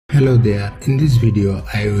Hello there, in this video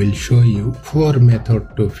I will show you 4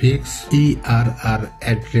 methods to fix ERR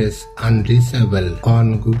address unreachable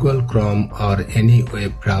on Google Chrome or any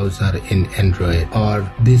web browser in Android,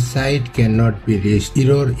 or this site cannot be reached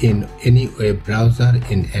error in any web browser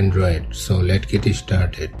in Android. So let's get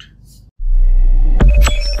started.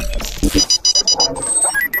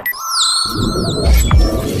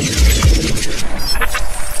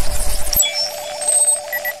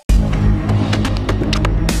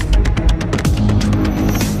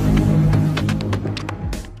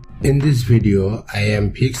 In this video, I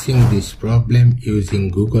am fixing this problem using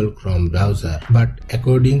Google Chrome browser, but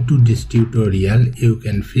according to this tutorial, you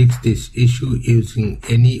can fix this issue using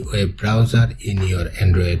any web browser in your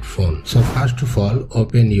Android phone. So first of all,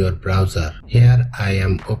 open your browser. Here I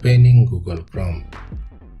am opening Google Chrome.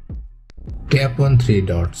 Tap on 3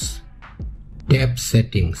 dots. Tap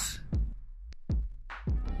Settings.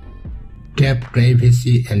 Tap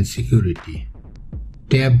Privacy and Security.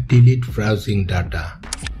 Tap Delete Browsing Data.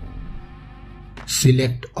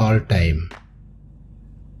 Select All Time.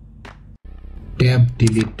 Tap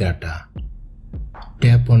Delete Data.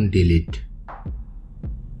 Tap on Delete.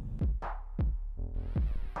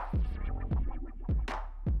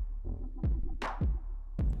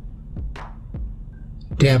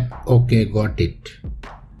 Tap OK, got it.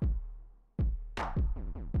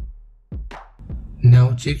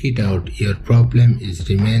 Now check it out, your problem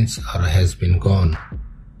remains or has been gone.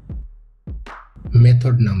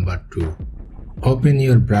 Method number 2. Open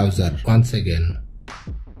your browser once again.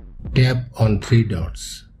 Tap on 3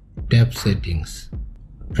 dots. Tap Settings,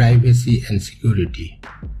 Privacy and Security.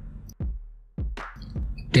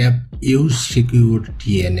 Tap Use Secure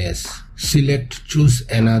DNS. Select Choose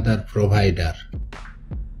Another Provider.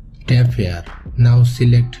 Tap here. Now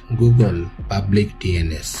select Google Public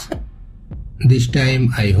DNS. This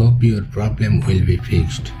time I hope your problem will be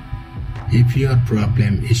fixed. If your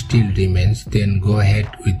problem still remains, then go ahead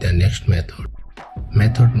with the next method.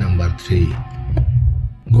 Method number 3.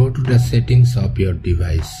 Go to the settings of your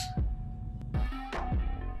device.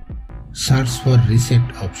 Search for Reset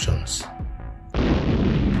options.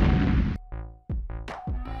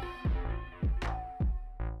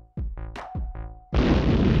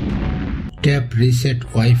 Tap Reset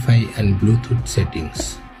Wi-Fi and Bluetooth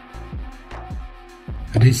settings.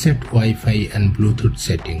 Reset Wi-Fi and Bluetooth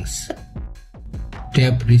settings.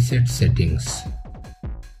 Tap Reset Settings.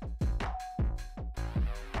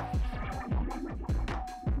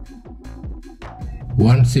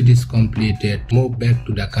 Once it is completed, move back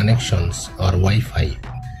to the connections or Wi-Fi.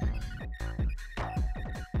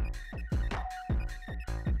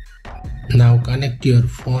 Now connect your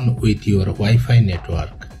phone with your Wi-Fi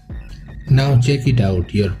network. Now check it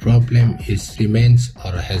out, your problem remains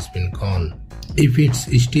or has been gone. If it's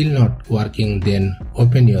still not working, then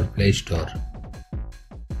open your Play Store.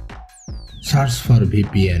 Search for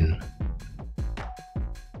VPN.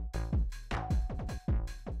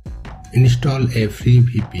 Install a free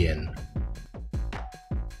VPN.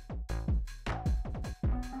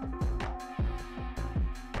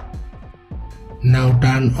 Now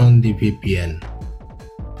turn on the VPN.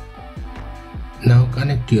 Now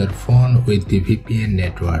connect your phone with the VPN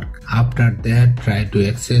network. After that, try to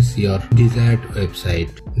access your desired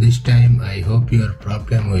website. This time I hope your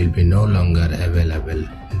problem will be no longer available.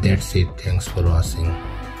 That's it. Thanks for watching.